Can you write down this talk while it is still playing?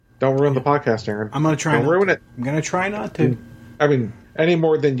Don't ruin the podcast, Aaron. I'm going to try. Don't ruin it. I'm going to try not to. I mean, any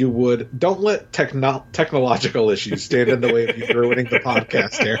more than you would. Don't let technological issues stand in the way of you ruining the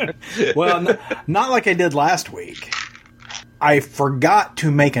podcast, Aaron. Well, not like I did last week. I forgot to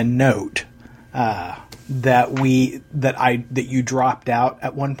make a note that you dropped out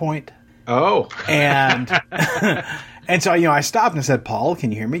at one point. Oh, and so I stopped and said, "Paul,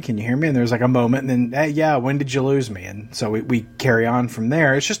 can you hear me? Can you hear me?" And there's like a moment, and then hey, yeah, when did you lose me? And so we carry on from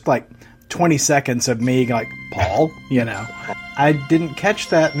there. It's just like 20 seconds of me like, Paul, I didn't catch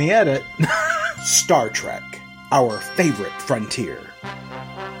that in the edit. Star Trek, our favorite frontier.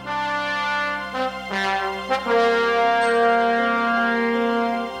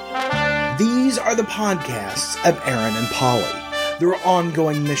 These are the podcasts of Aaron and Polly. Their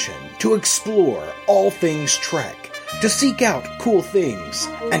ongoing mission to explore all things Trek, to seek out cool things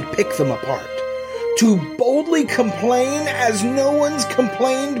and pick them apart, to boldly complain as no one's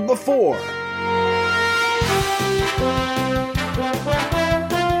complained before.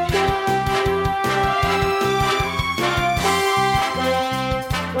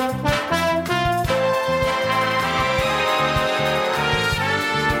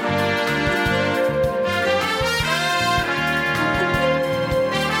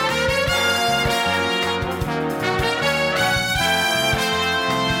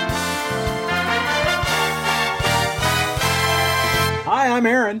 I'm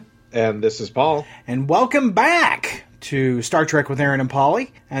Aaron. And this is Paul. And welcome back to Star Trek with Aaron and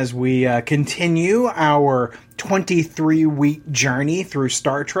Polly as we continue our 23-week journey through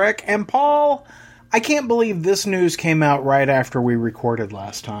Star Trek. And Paul, I can't believe this news came out right after we recorded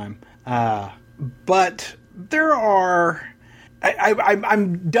last time. But there are...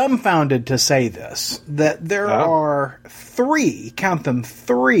 I'm dumbfounded to say this, that there are three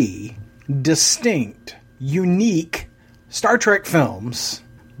distinct, unique Star Trek films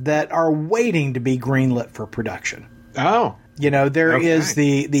that are waiting to be greenlit for production. Oh. There is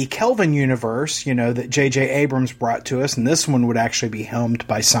the Kelvin universe, that J.J. Abrams brought to us, and this one would actually be helmed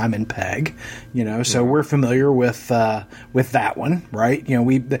by Simon Pegg, so we're familiar with that one, right?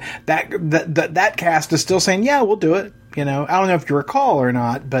 That cast is still saying, yeah, we'll do it. I don't know if you recall or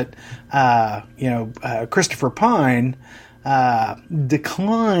not, but, Christopher Pine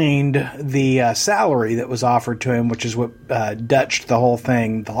declined the salary that was offered to him, which is what Dutched the whole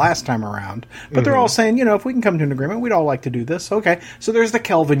thing the last time around. But they're all saying, if we can come to an agreement, we'd all like to do this. Okay, so there's the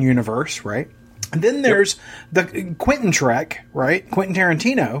Kelvin universe, right? And then there's the Quentin Trek, right? Quentin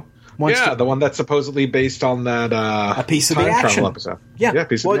Tarantino. The one that's supposedly based on that a piece of the action travel episode. Yeah,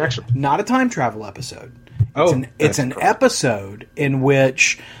 piece of the action. Not a time travel episode. It's an episode in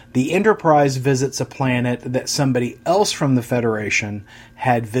which the Enterprise visits a planet that somebody else from the Federation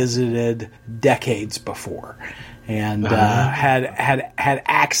had visited decades before, and had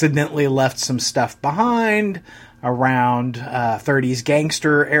accidentally left some stuff behind around 30s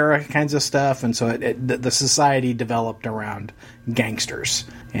gangster era kinds of stuff, and so the society developed around gangsters,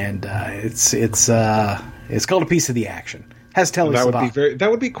 and it's called a piece of the action. Has Telly Savalas.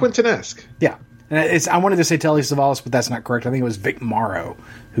 That would be Quentin-esque. Yeah. And I wanted to say Telly Savalas, but that's not correct. I think it was Vic Morrow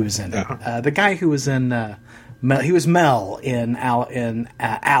who was in it. The guy who was in he was Mel in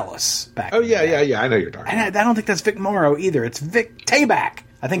Alice back. Oh yeah. I know you're talking. And I don't think that's Vic Morrow either. It's Vic Tayback.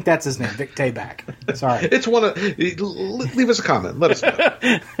 I think that's his name, Vic Tayback. Sorry. It's one of. Leave us a comment. Let us know.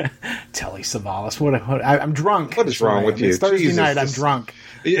 Telly Savalas. I'm drunk. What is wrong with you? It's Thursday night. I'm drunk.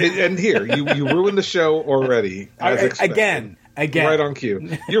 And here you ruined the show already. Again. Right on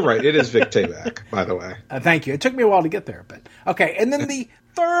cue. You're right. It is Vic Tayback, by the way. Thank you. It took me a while to get there, but okay. And then the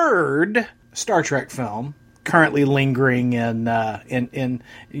third Star Trek film, currently lingering in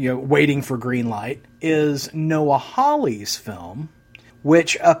waiting for green light, is Noah Hawley's film,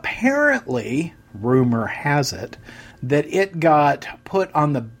 which apparently, rumor has it, that it got put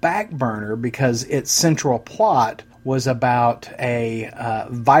on the back burner because its central plot was about a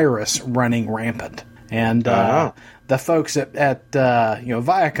virus running rampant, and. The folks at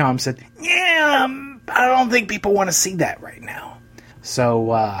Viacom said, "Yeah, I don't think people want to see that right now."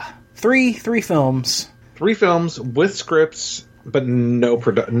 So three films. 3 films with scripts, but no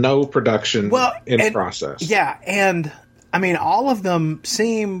production in process. Yeah, and I mean, all of them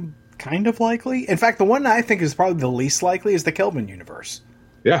seem kind of likely. In fact, the one I think is probably the least likely is the Kelvin universe.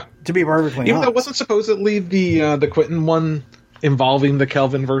 Yeah, to be perfectly honest. Even though it wasn't supposedly the Quentin one involving the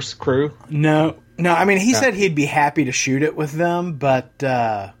Kelvinverse crew. No, I mean, he said he'd be happy to shoot it with them, but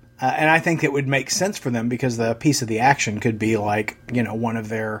and I think it would make sense for them because the piece of the action could be like, one of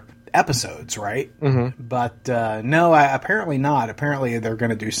their episodes, right? Mm-hmm. But no, apparently not. Apparently they're going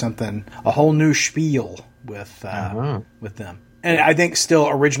to do a whole new spiel with them. And I think still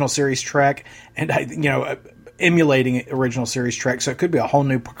original series Trek, and emulating original series Trek. So it could be a whole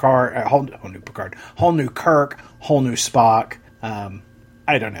new Picard, whole new Kirk, whole new Spock.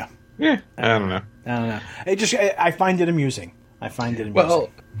 I don't know. Yeah, I don't know. I find it amusing. Well,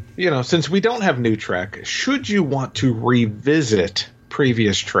 since we don't have new Trek, should you want to revisit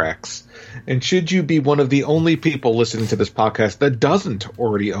previous Treks, and should you be one of the only people listening to this podcast that doesn't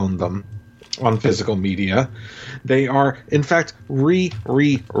already own them on physical media, they are in fact re-releasing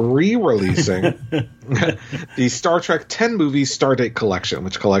the Star Trek 10 movies Stardate collection,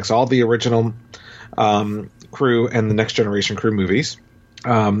 which collects all the original crew and the Next Generation crew movies.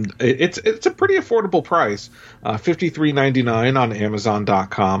 It's a pretty affordable price, $53.99 on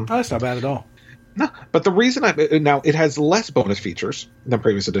Amazon.com. Oh, that's not bad at all. No, but the reason now it has less bonus features than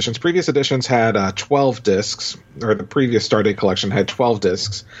previous editions. Previous editions had 12 discs, or the previous Stardate collection had 12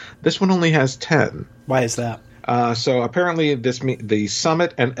 discs. This one only has 10. Why is that? So apparently the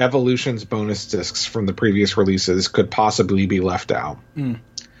Summit and Evolutions bonus discs from the previous releases could possibly be left out.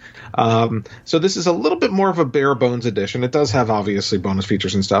 So this is a little bit more of a bare bones edition. It does have obviously bonus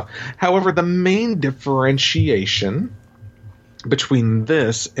features and stuff. However, the main differentiation between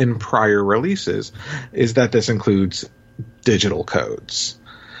this and prior releases is that this includes digital codes.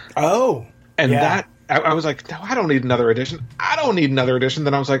 Oh. And that, I was like, no, I don't need another edition.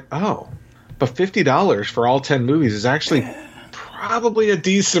 Then I was like, oh, but $50 for all 10 movies is actually probably a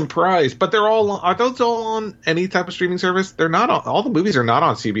decent price. But are those all on any type of streaming service? They're not all the movies are not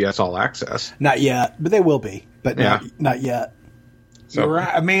on CBS All Access. Not yet, but they will be. But not yet. So, you're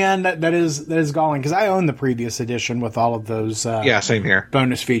right. Man, that is galling, because I own the previous edition with all of those same here.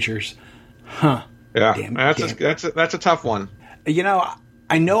 Bonus features. Huh. Yeah. That's a tough one.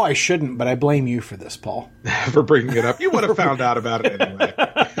 I know I shouldn't, but I blame you for this, Paul. For bringing it up. You would have found out about it anyway.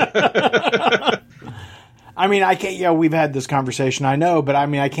 I mean, I can't, we've had this conversation, I know, but I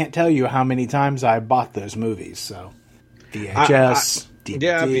mean, I can't tell you how many times I bought those movies, so. VHS. DVD,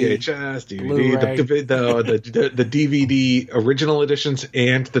 yeah, VHS, DVD, the DVD original editions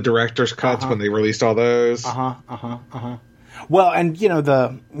and the director's cuts when they released all those. Well, and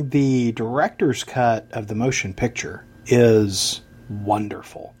the director's cut of the motion picture is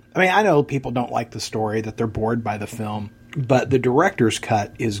wonderful. I mean, I know people don't like the story, that they're bored by the film, but the director's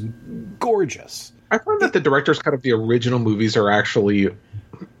cut is gorgeous. I found that the director's cut of the original movies are actually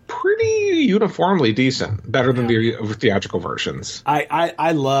pretty uniformly decent, better than the theatrical versions.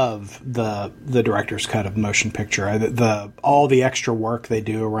 I love the director's cut of the motion picture. All the extra work they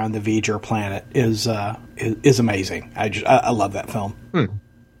do around the V'ger planet is amazing. I love that film.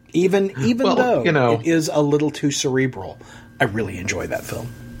 Even though it is a little too cerebral, I really enjoy that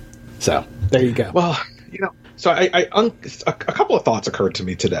film. So there you go. Well, so a couple of thoughts occurred to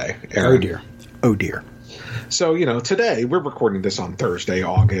me today, Aaron. Oh dear. So, today we're recording this on Thursday,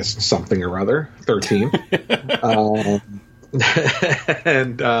 August something or other, 13th.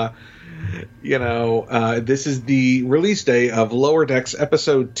 This is the release day of Lower Decks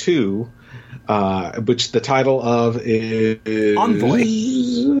Episode 2, which the title of is...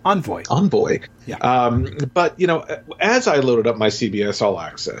 Envoy. Yeah. But, as I loaded up my CBS All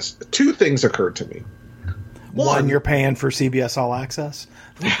Access, two things occurred to me. One, you're paying for CBS All Access?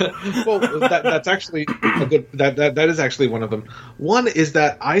 Well, that's actually a good. That is actually one of them. One is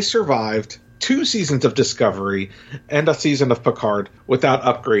that I survived 2 seasons of Discovery and a season of Picard without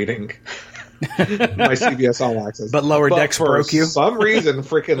upgrading my CBS All Access. But Lower Decks broke you? For some reason,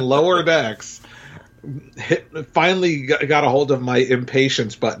 freaking Lower Decks finally got a hold of my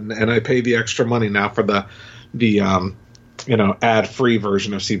impatience button, and I pay the extra money now for the ad-free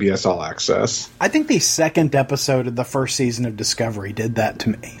version of CBS All Access. I think the second episode of the first season of Discovery did that to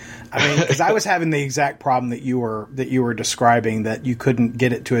me. I mean, because I was having the exact problem that you were describing, that you couldn't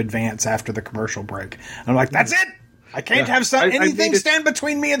get it to advance after the commercial break. And I'm like, that's it! I can't have anything stand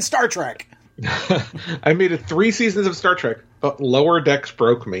between me and Star Trek. I made it 3 seasons of Star Trek, but Lower Decks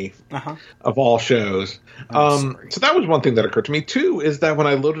broke me of all shows. So that was one thing that occurred to me. 2 is that when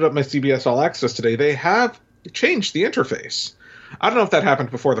I loaded up my CBS All Access today, they have changed the interface. I don't know if that happened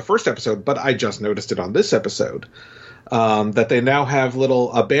before the first episode, but I just noticed it on this episode. That they now have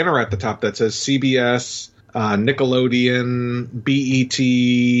a banner at the top that says CBS, Nickelodeon, BET.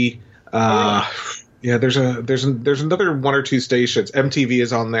 There's another 1 or 2 stations. MTV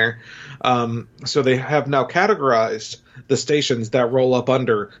is on there. So they have now categorized the stations that roll up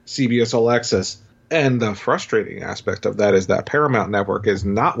under CBS All Access. And the frustrating aspect of that is that Paramount Network is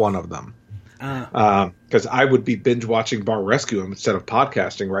not one of them. Because I would be binge watching Bar Rescue instead of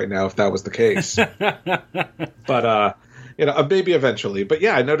podcasting right now if that was the case. But maybe eventually. But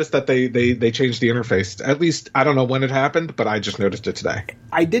yeah, I noticed that they changed the interface. At least I don't know when it happened, but I just noticed it today.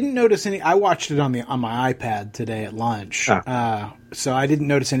 I didn't notice any. I watched it on my iPad today at lunch, so I didn't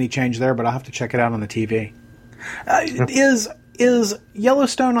notice any change there. But I'll have to check it out on the TV. Is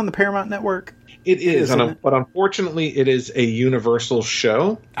Yellowstone on the Paramount Network? It is, but unfortunately, it is a Universal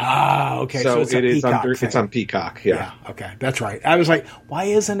show. Ah, okay. So it's it's on Peacock. Yeah. Okay, that's right. I was like, why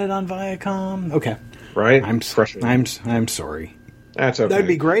isn't it on Viacom? Okay, right. I'm sorry. That's okay. That'd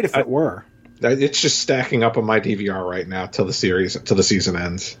be great if it were. It's just stacking up on my DVR right now till the season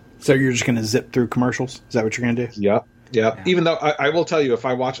ends. So you're just going to zip through commercials? Is that what you're going to do? Yep. Yeah. Even though I will tell you, if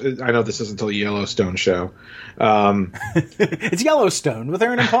I watch, I know this isn't a Yellowstone show. It's Yellowstone with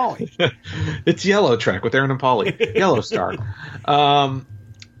Aaron and Polly. It's Yellow Trek with Aaron and Polly. Yellow Star.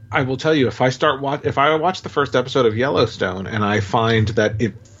 I will tell you, if I watch the first episode of Yellowstone and I find that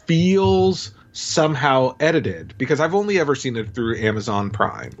it feels somehow edited, because I've only ever seen it through Amazon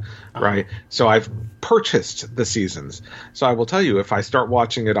Prime, right? So I've purchased the seasons. So I will tell you, if I start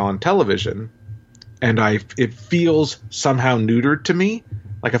watching it on television and it feels somehow neutered to me,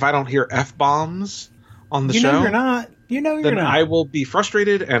 like if I don't hear F-bombs on the show, then I will be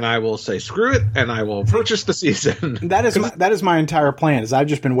frustrated and I will say screw it and I will purchase the season. That is my entire plan. Is I've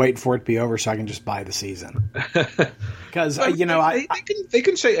just been waiting for it to be over so I can just buy the season. Because they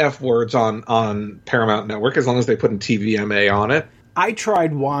can say F words on Paramount Network as long as they put in TVMA on it. I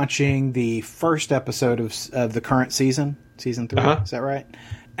tried watching the first episode of the current season 3. Is that right?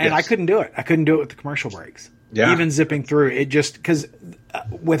 And yes. I couldn't do it. I couldn't do it with the commercial breaks. Yeah. Even zipping through it, just because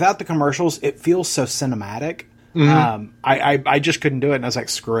without the commercials, it feels so cinematic. Mm-hmm. I just couldn't do it, and I was like,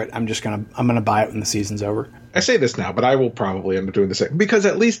 "Screw it! I'm gonna buy it when the season's over." I say this now, but I will probably end up doing the same, because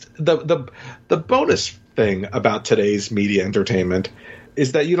at least the bonus thing about today's media entertainment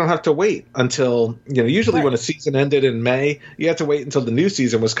is that you don't have to wait until usually when a season ended in May, you had to wait until the new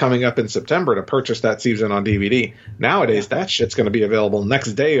season was coming up in September to purchase that season on DVD. Nowadays, that shit's going to be available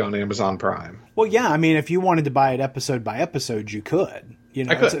next day on Amazon Prime. Well, yeah, I mean, if you wanted to buy it episode by episode, you could.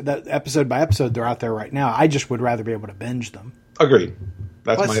 That episode by episode, they're out there right now. I just would rather be able to binge them. Agreed.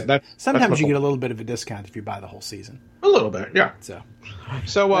 Sometimes you get a little bit of a discount if you buy the whole season. A little bit, yeah. So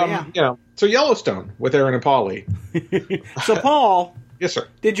Yellowstone with Aaron and Polly. So Paul, yes, sir.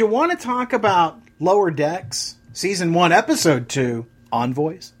 Did you want to talk about Lower Decks season 1, episode 2,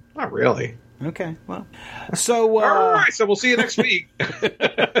 Envoys? Not really. Okay, well, so all right. So we'll see you next week.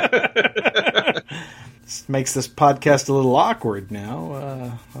 This makes this podcast a little awkward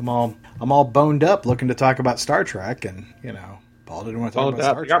now. I'm all boned up looking to talk about Star Trek, and Paul didn't want to talk about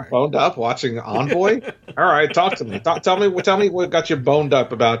Star Trek. You got boned up watching Envoy? All right, talk to me. Tell me what got you boned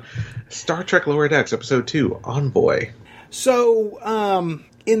up about Star Trek Lower Decks episode 2, Envoy. So,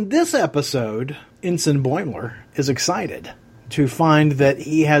 in this episode, Ensign Boimler is excited to find that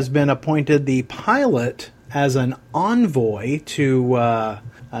he has been appointed the pilot as an envoy to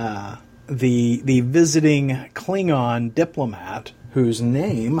the visiting Klingon diplomat, whose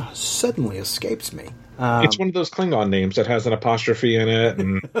name suddenly escapes me. It's one of those Klingon names that has an apostrophe in it.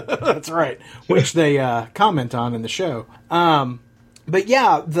 And... That's right, which they comment on in the show. But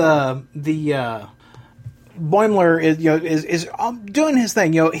yeah, the Boimler is doing his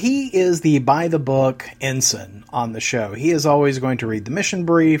thing. He is the by the book ensign on the show. He is always going to read the mission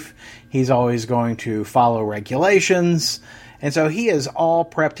brief. He's always going to follow regulations. And so he is all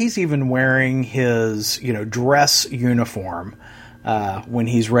prepped. He's even wearing his, dress uniform when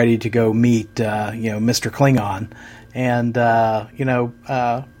he's ready to go meet, Mr. Klingon. And,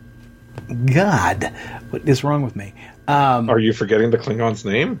 God, what is wrong with me? Are you forgetting the Klingon's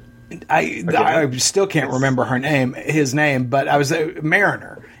name? I still can't remember his name, but I was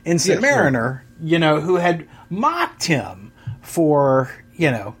Mariner. Ensign Mariner, who had mocked him for,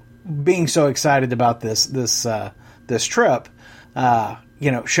 being so excited about this trip,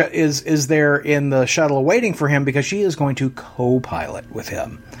 is there in the shuttle waiting for him because she is going to co-pilot with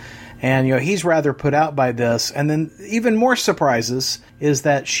him. And, he's rather put out by this. And then even more surprises is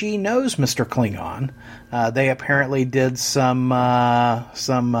that she knows Mr. Klingon. They apparently did some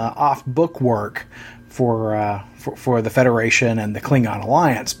off-book work for the Federation and the Klingon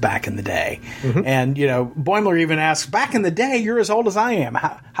Alliance back in the day. Mm-hmm. And, Boimler even asks, back in the day, you're as old as I am.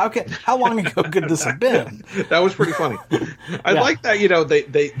 How long ago could this have been? That was pretty funny. I like that,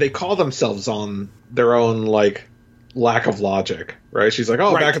 they call themselves on their own, lack of logic, right? She's like,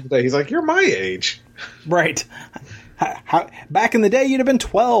 back in the day. He's like, you're my age. Right. Back in the day, you'd have been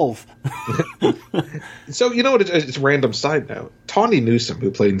 12. So, it's a random side note. Tawny Newsome,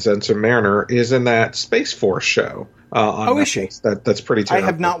 who played Ensign Mariner, is in that Space Force show on Netflix. Is she? That's pretty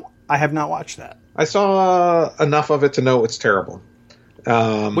terrible. I have not watched that. I saw enough of it to know it's terrible.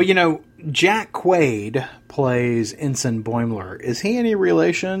 Well, Jack Quaid plays Ensign Boimler. Is he any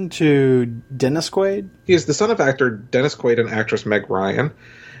relation to Dennis Quaid? He is the son of actor Dennis Quaid and actress Meg Ryan.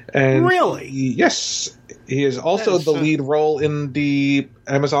 And really? Yes. He is also the lead role in the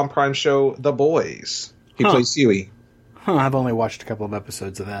Amazon Prime show The Boys. He plays Huey. I've only watched a couple of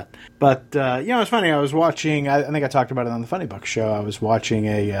episodes of that. But, it's funny. I was watching, I think I talked about it on the Funny Buck show. I was watching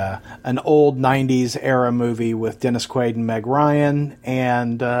an old 90s era movie with Dennis Quaid and Meg Ryan.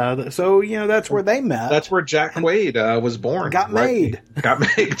 And so, that's where they met. That's where Jack Quaid was born. Got made. Jack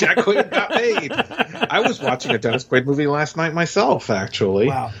Quaid got made. I was watching a Dennis Quaid movie last night myself, actually.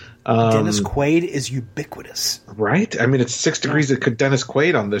 Wow. Dennis Quaid is ubiquitous. Right? I mean, it's 6 Degrees of Dennis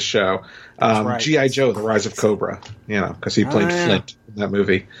Quaid on this show. Right. G.I. Joe, The Rise of Cobra. Because he played Flint in that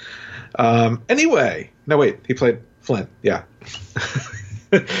movie. He played Flint. Yeah.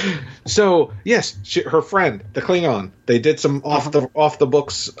 So, yes, her friend, the Klingon, they did some off the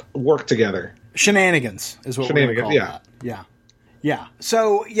books work together. Shenanigans is what we're going to call that. Yeah. Yeah.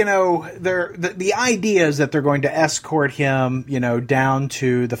 So, the idea is that they're going to escort him, down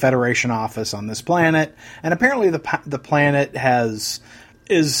to the Federation office on this planet. And apparently the planet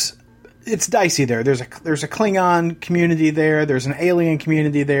it's dicey there. There's a Klingon community there. There's an alien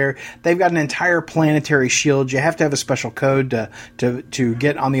community there. They've got an entire planetary shield. You have to have a special code to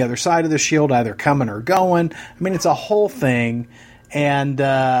get on the other side of the shield, either coming or going. I mean, it's a whole thing. And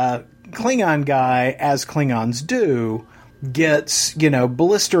Klingon guy, as Klingons do, gets,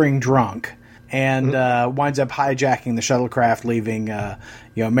 blistering drunk and winds up hijacking the shuttlecraft, leaving,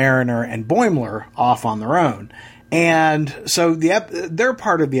 Mariner and Boimler off on their own. And so their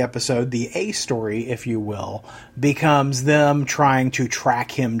part of the episode, the A story, if you will, becomes them trying to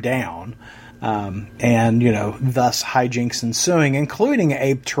track him down. And, thus hijinks ensuing, including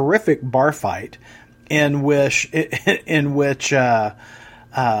a terrific bar fight in which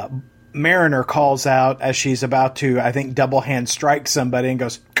Mariner calls out as she's about to, I think, double hand strike somebody and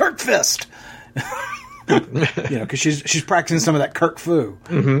goes, "Kirk fist!" Because she's practicing some of that Kirk Fu.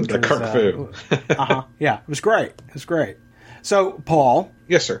 Mm-hmm, the Kirk Fu. Yeah, it was great. So, Paul.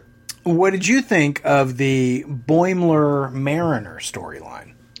 Yes, sir. What did you think of the Boimler-Mariner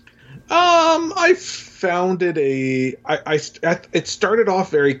storyline? I found it it started off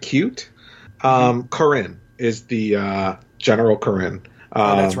very cute. Corinne is the General Corinne.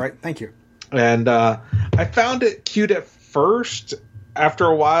 That's right. Thank you. And I found it cute at first. After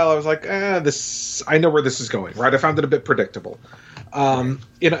a while, I was like, I know where this is going, right? I found it a bit predictable. And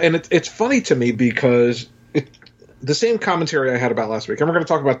it's funny to me because the same commentary I had about last week, and we're going to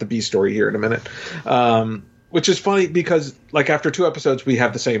talk about the B story here in a minute, which is funny because, like, after 2 episodes, we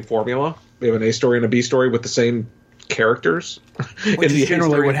have the same formula. We have an A story and a B story with the same characters. Which is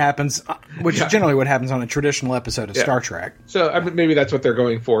generally what happens. Is generally what happens on a traditional episode of Star Trek. So maybe that's what they're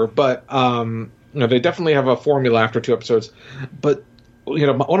going for, but they definitely have a formula after 2 episodes. But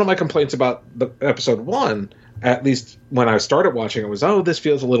one of my complaints about the episode 1, at least when I started watching it, was, this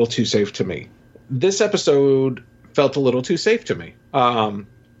feels a little too safe to me. This episode felt a little too safe to me.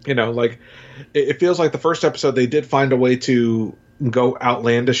 It feels like the first episode they did find a way to go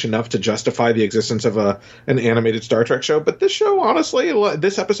outlandish enough to justify the existence of an animated Star Trek show. But this show, honestly,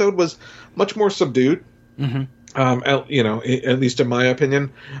 this episode was much more subdued. Mm-hmm. At least in my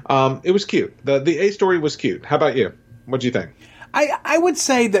opinion. It was cute. The A story was cute. How about you? What'd you think? I would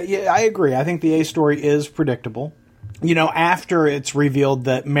say that, I agree. I think the A story is predictable. After it's revealed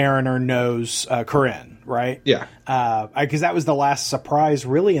that Mariner knows Corinne, right? Yeah. Because that was the last surprise,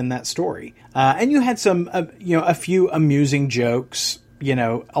 really, in that story. And you had some, a few amusing jokes,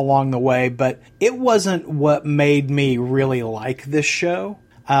 along the way, but it wasn't what made me really like this show.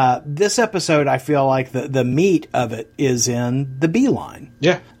 This episode, I feel like the meat of it is in the B line.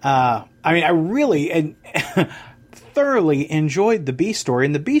 Yeah. I really thoroughly enjoyed the B story,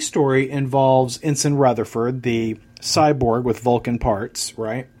 and the B story involves Ensign Rutherford, the cyborg with Vulcan parts,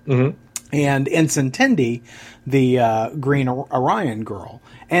 right? Mm-hmm. And Ensign Tendi, the Green Orion girl.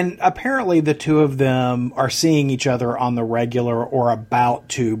 And apparently the two of them are seeing each other on the regular or about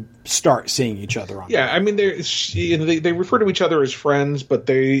to start seeing each other on the regular. I mean, they refer to each other as friends, but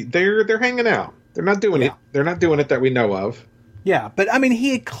they're hanging out. They're not doing it. They're not doing it that we know of. Yeah, but I mean,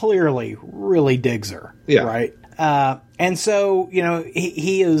 he clearly really digs her, right? And so,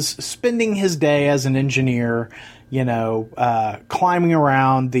 he is spending his day as an engineer, climbing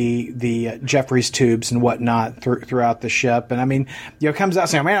around the Jeffries tubes and whatnot throughout the ship. And I mean, comes out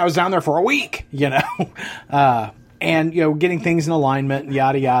saying, man, I was down there for a week, and, getting things in alignment,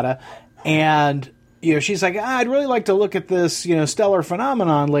 yada, yada. And she's like, I'd really like to look at this, stellar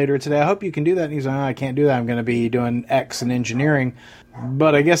phenomenon later today. I hope you can do that. And he's like, I can't do that. I'm going to be doing X in engineering,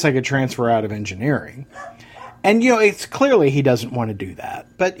 but I guess I could transfer out of engineering. And, it's clearly he doesn't want to do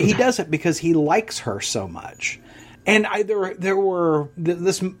that, but he does it because he likes her so much. And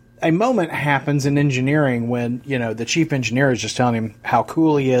a moment happens in engineering when, the chief engineer is just telling him how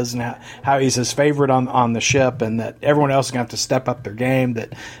cool he is and how he's his favorite on the ship, and that everyone else is going to have to step up their game,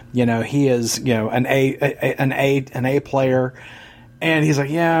 that, he is, an A player. And he's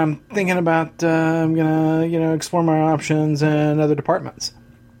like, yeah, I'm thinking about, I'm going to, explore my options in other departments.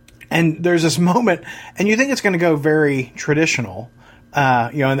 And there's this moment, and you think it's going to go very traditional,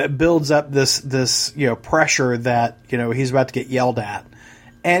 and that builds up this pressure that, he's about to get yelled at.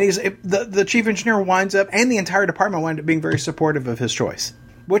 And the chief engineer winds up, and the entire department wind up being very supportive of his choice,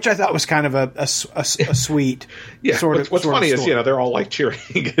 which I thought was kind of a sweet sort of. What's funny is, they're all like cheering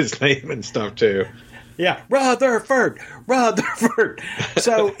his name and stuff too. Yeah, Rutherford.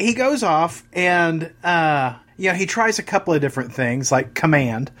 So he goes off, and he tries a couple of different things like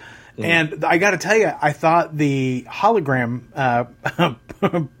command. And I got to tell you, I thought the hologram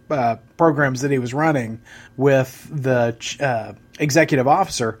programs that he was running with the executive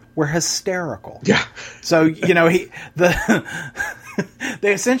officer were hysterical. Yeah. So they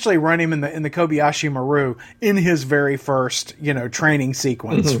essentially run him in the Kobayashi Maru in his very first training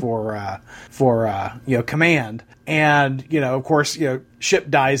sequence for command. And of course ship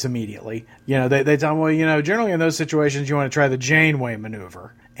dies immediately. They tell him, generally in those situations you want to try the Janeway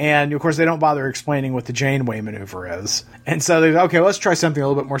maneuver. And, of course, they don't bother explaining what the Janeway maneuver is. And so they're okay, let's try something a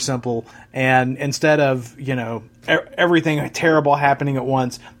little bit more simple. And instead of, everything terrible happening at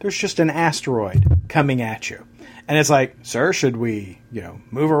once, there's just an asteroid coming at you. And it's like, sir, should we,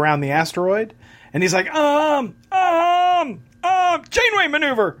 move around the asteroid? And he's like, Janeway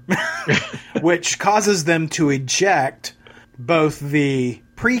maneuver, which causes them to eject both the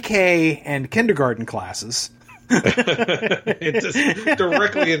pre-K and kindergarten classes.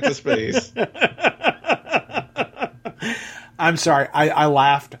 Directly into space. I'm sorry. I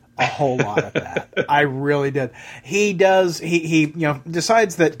laughed a whole lot at that. I really did. He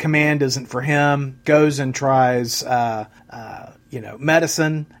decides that command isn't for him, goes and tries,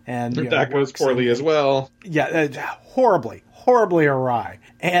 medicine. And that goes poorly as well. Yeah, horribly awry.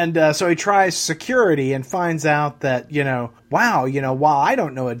 And so he tries security and finds out that, while I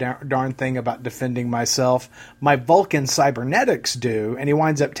don't know a darn thing about defending myself, my Vulcan cybernetics do. And he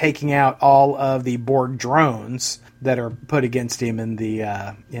winds up taking out all of the Borg drones that are put against him in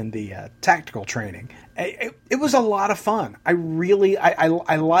the tactical training. It was a lot of fun. I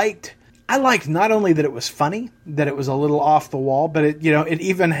liked not only that it was funny, that it was a little off the wall, but it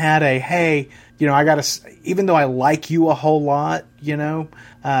even had a, hey, even though I like you a whole lot,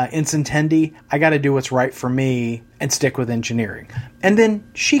 Ensign Tendi, I got to do what's right for me and stick with engineering. And then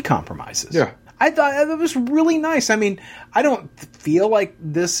she compromises. Yeah. I thought it was really nice. I mean, I don't feel like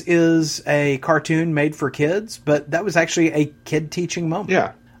this is a cartoon made for kids, but that was actually a kid teaching moment.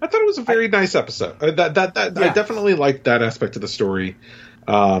 Yeah. I thought it was a very nice episode. I definitely liked that aspect of the story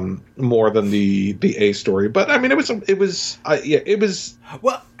more than the A story. But I mean, it was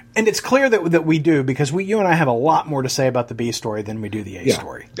well. And it's clear that we do, because you and I have a lot more to say about the B story than we do the A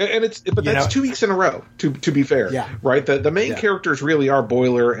story. And that's 2 weeks in a row, to be fair. Yeah. Right? The main characters really are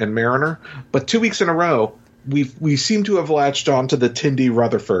Boiler and Mariner, but 2 weeks in a row, we seem to have latched on to the Tendi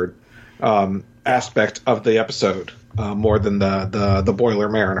Rutherford aspect of the episode more than the Boiler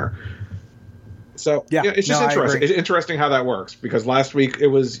Mariner. So it's just interesting. It's interesting how that works, because last week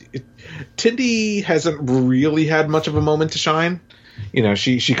Tendi hasn't really had much of a moment to shine.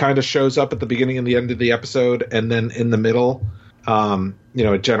 She kind of shows up at the beginning and the end of the episode, and then in the middle,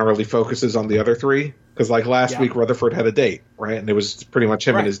 it generally focuses on the other three. Because like last week, Rutherford had a date, right? And it was pretty much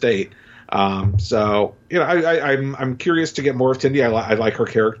him and his date. So I'm curious to get more of Tendi. I like her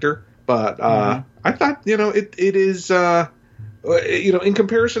character, but I thought it is in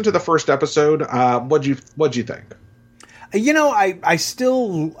comparison to the first episode, what'd you think?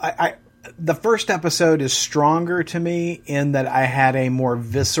 The first episode is stronger to me in that I had a more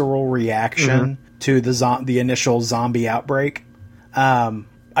visceral reaction to the initial zombie outbreak. I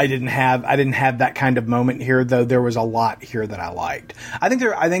didn't have that kind of moment here, though there was a lot here that I liked. I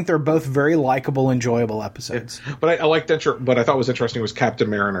think they're both very likable, enjoyable episodes. Yeah. But I liked what I thought was interesting was Captain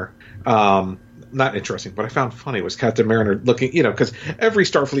Mariner. Not interesting, but I found funny was Captain Mariner looking, because every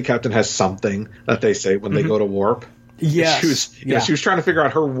Starfleet captain has something that they say when they go to warp. Yeah, she was trying to figure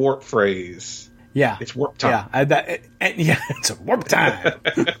out her warp phrase. Yeah, it's warp time. Yeah, it's a warp time.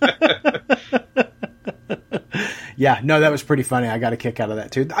 Yeah, no, that was pretty funny. I got a kick out of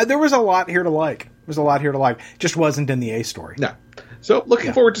that, too. There was a lot here to like. Just wasn't in the A story. No. So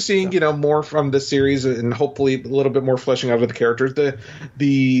looking forward to seeing, more from this series and hopefully a little bit more fleshing out of the characters.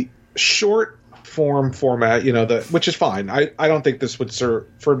 The short form format, which is fine. I don't think this would serve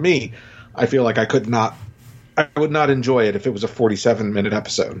for me. I feel like I would not enjoy it if it was a 47-minute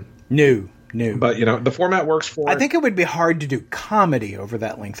episode. No. But, the format works for I think it would be hard to do comedy over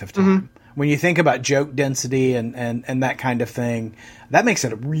that length of time. Mm-hmm. When you think about joke density and that kind of thing, that makes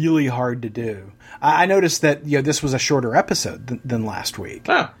it really hard to do. I noticed that this was a shorter episode than last week.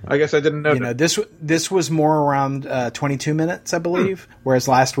 Oh, I guess I didn't know. This was more around 22 minutes, I believe, whereas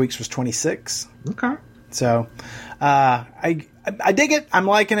last week's was 26. Okay. So, I dig it. I'm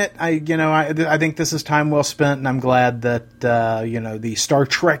liking it. I think this is time well spent, and I'm glad that the Star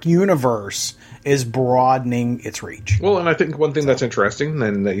Trek universe is broadening its reach. Well, and I think one thing that's interesting,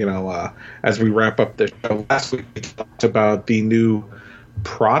 and as we wrap up the show last week, we talked about the new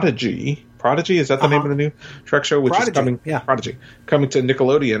Prodigy. Prodigy, is that the name of the new Trek show? Which Prodigy, is coming. Yeah. Prodigy, coming to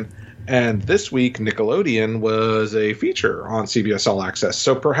Nickelodeon. And this week, Nickelodeon was a feature on CBS All Access.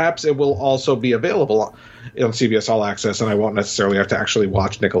 So perhaps it will also be available on CBS All Access, and I won't necessarily have to actually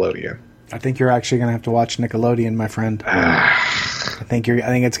watch Nickelodeon. I think you're actually going to have to watch Nickelodeon, my friend. I think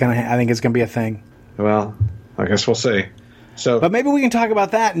it's going to be a thing. Well, I guess we'll see. But maybe we can talk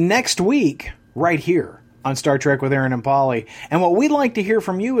about that next week, right here on Star Trek with Aaron and Polly. And what we'd like to hear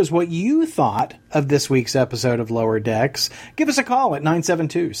from you is what you thought of this week's episode of Lower Decks. Give us a call at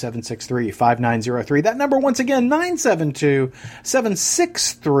 972-763-5903. That number, once again,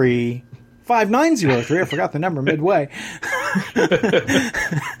 972-763-5903. I forgot the number midway.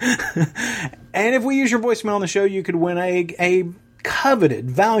 And if we use your voicemail on the show, you could win a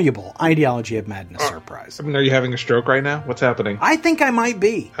coveted, valuable Ideology of Madness surprise. I mean, are you having a stroke right now? What's happening? I think I might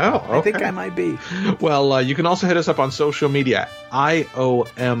be. Oh, okay. I think I might be. Well, you can also hit us up on social media,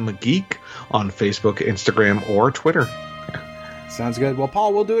 IOM Geek, on Facebook, Instagram, or Twitter. Sounds good. Well,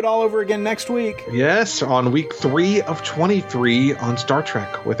 Paul, we'll do it all over again next week. Yes, on week 3 of 23 on Star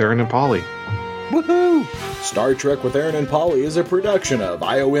Trek with Aaron and Polly. Woohoo! Star Trek with Aaron and Polly is a production of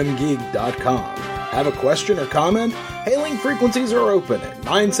IOMgeek.com. Have a question or comment? Hailing frequencies are open at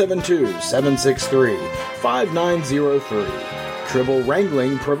 972-763-5903. Tribble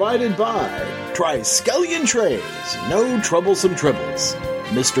wrangling provided by Triskelion Trays, no troublesome tribbles.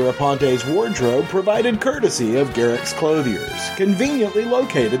 Mr. Aponte's wardrobe provided courtesy of Garrick's Clothiers, conveniently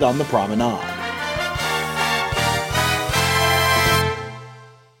located on the promenade.